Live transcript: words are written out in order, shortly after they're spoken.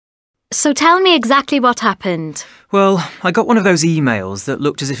So tell me exactly what happened. Well, I got one of those emails that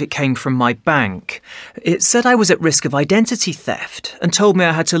looked as if it came from my bank. It said I was at risk of identity theft and told me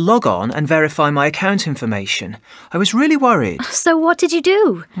I had to log on and verify my account information. I was really worried. So what did you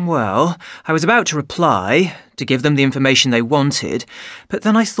do? Well, I was about to reply, to give them the information they wanted, but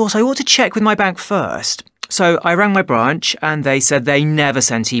then I thought I ought to check with my bank first. So I rang my branch and they said they never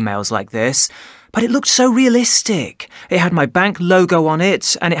sent emails like this. But it looked so realistic. It had my bank logo on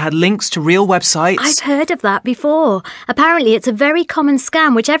it and it had links to real websites. I've heard of that before. Apparently it's a very common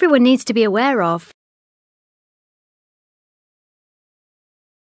scam which everyone needs to be aware of.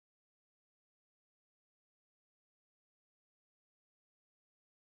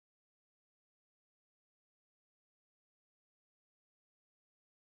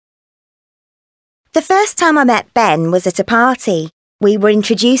 The first time I met Ben was at a party. We were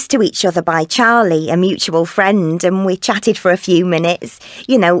introduced to each other by Charlie, a mutual friend, and we chatted for a few minutes.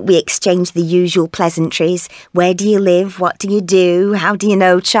 You know, we exchanged the usual pleasantries. Where do you live? What do you do? How do you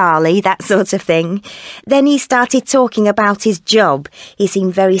know Charlie? That sort of thing. Then he started talking about his job. He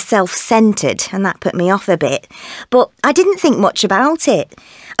seemed very self-centred, and that put me off a bit. But I didn't think much about it.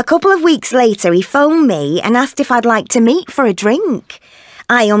 A couple of weeks later, he phoned me and asked if I'd like to meet for a drink.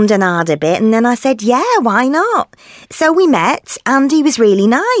 I ummed and ahed a bit and then I said, yeah, why not? So we met and he was really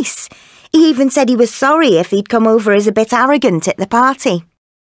nice. He even said he was sorry if he'd come over as a bit arrogant at the party.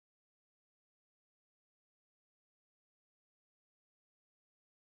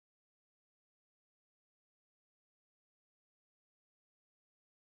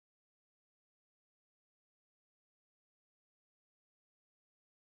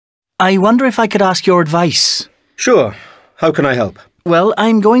 I wonder if I could ask your advice. Sure. How can I help? Well,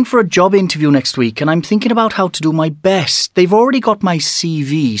 I'm going for a job interview next week and I'm thinking about how to do my best. They've already got my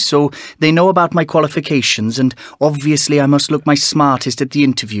CV, so they know about my qualifications and obviously I must look my smartest at the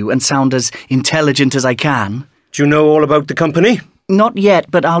interview and sound as intelligent as I can. Do you know all about the company? Not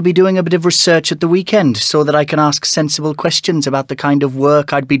yet, but I'll be doing a bit of research at the weekend so that I can ask sensible questions about the kind of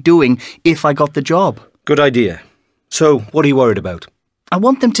work I'd be doing if I got the job. Good idea. So, what are you worried about? I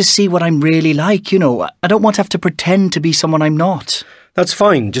want them to see what I'm really like, you know. I don't want to have to pretend to be someone I'm not. That's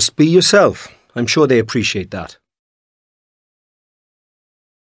fine, just be yourself. I'm sure they appreciate that.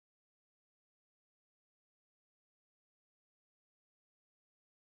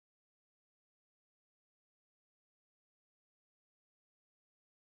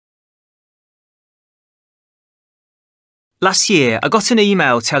 Last year, I got an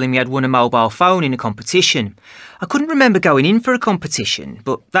email telling me I'd won a mobile phone in a competition. I couldn't remember going in for a competition,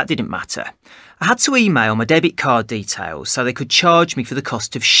 but that didn't matter. I had to email my debit card details so they could charge me for the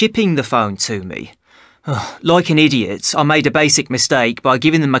cost of shipping the phone to me. Like an idiot, I made a basic mistake by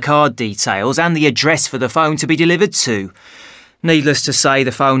giving them my card details and the address for the phone to be delivered to. Needless to say,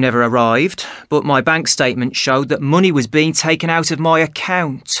 the phone never arrived, but my bank statement showed that money was being taken out of my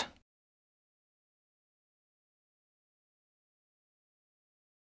account.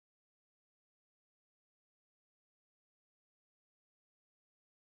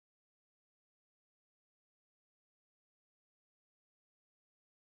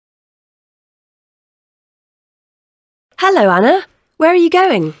 Hello, Anna. Where are you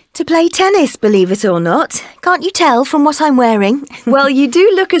going? To play tennis, believe it or not. Can't you tell from what I'm wearing? Well, you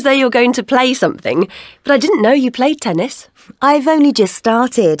do look as though you're going to play something, but I didn't know you played tennis. I've only just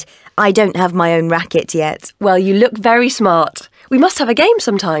started. I don't have my own racket yet. Well, you look very smart. We must have a game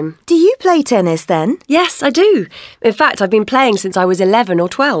sometime. Do you play tennis then? Yes, I do. In fact, I've been playing since I was 11 or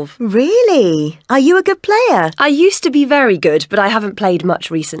 12. Really? Are you a good player? I used to be very good, but I haven't played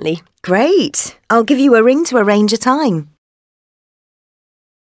much recently. Great. I'll give you a ring to arrange a time.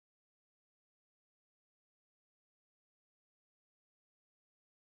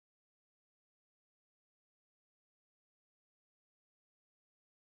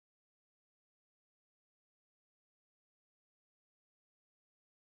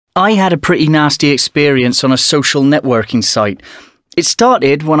 I had a pretty nasty experience on a social networking site. It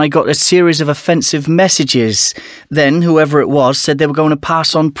started when I got a series of offensive messages. Then, whoever it was said they were going to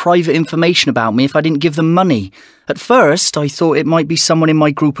pass on private information about me if I didn't give them money. At first, I thought it might be someone in my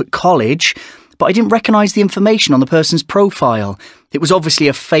group at college, but I didn't recognise the information on the person's profile. It was obviously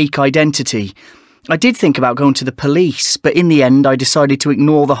a fake identity. I did think about going to the police, but in the end I decided to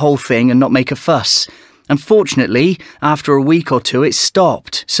ignore the whole thing and not make a fuss. Unfortunately, after a week or two, it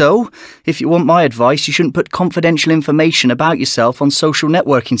stopped. So, if you want my advice, you shouldn't put confidential information about yourself on social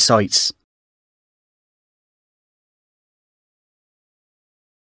networking sites.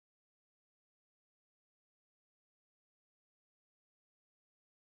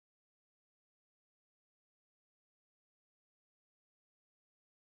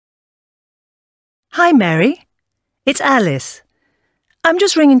 Hi, Mary. It's Alice. I'm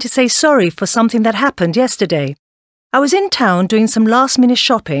just ringing to say sorry for something that happened yesterday. I was in town doing some last-minute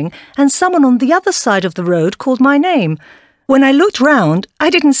shopping and someone on the other side of the road called my name. When I looked round, I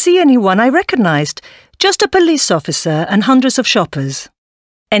didn't see anyone I recognised, just a police officer and hundreds of shoppers.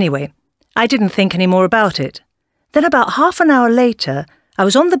 Anyway, I didn't think any more about it. Then about half an hour later, I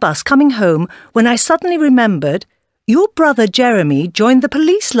was on the bus coming home when I suddenly remembered your brother Jeremy joined the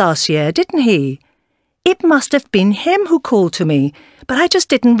police last year, didn't he? It must have been him who called to me, but I just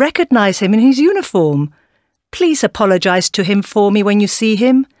didn't recognise him in his uniform. Please apologise to him for me when you see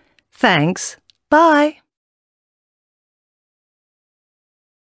him. Thanks. Bye.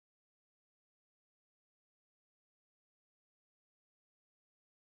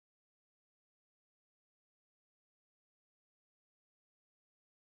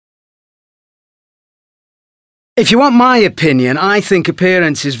 If you want my opinion, I think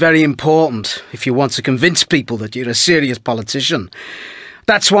appearance is very important if you want to convince people that you're a serious politician.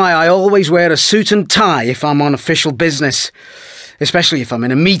 That's why I always wear a suit and tie if I'm on official business, especially if I'm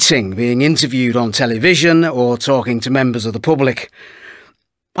in a meeting, being interviewed on television or talking to members of the public.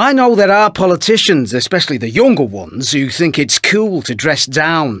 I know there are politicians, especially the younger ones, who think it's cool to dress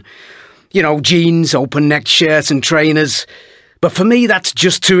down. You know, jeans, open-necked shirts and trainers. But for me, that's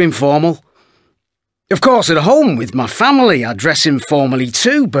just too informal. Of course, at home with my family, I dress informally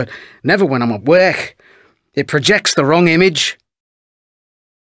too, but never when I'm at work. It projects the wrong image.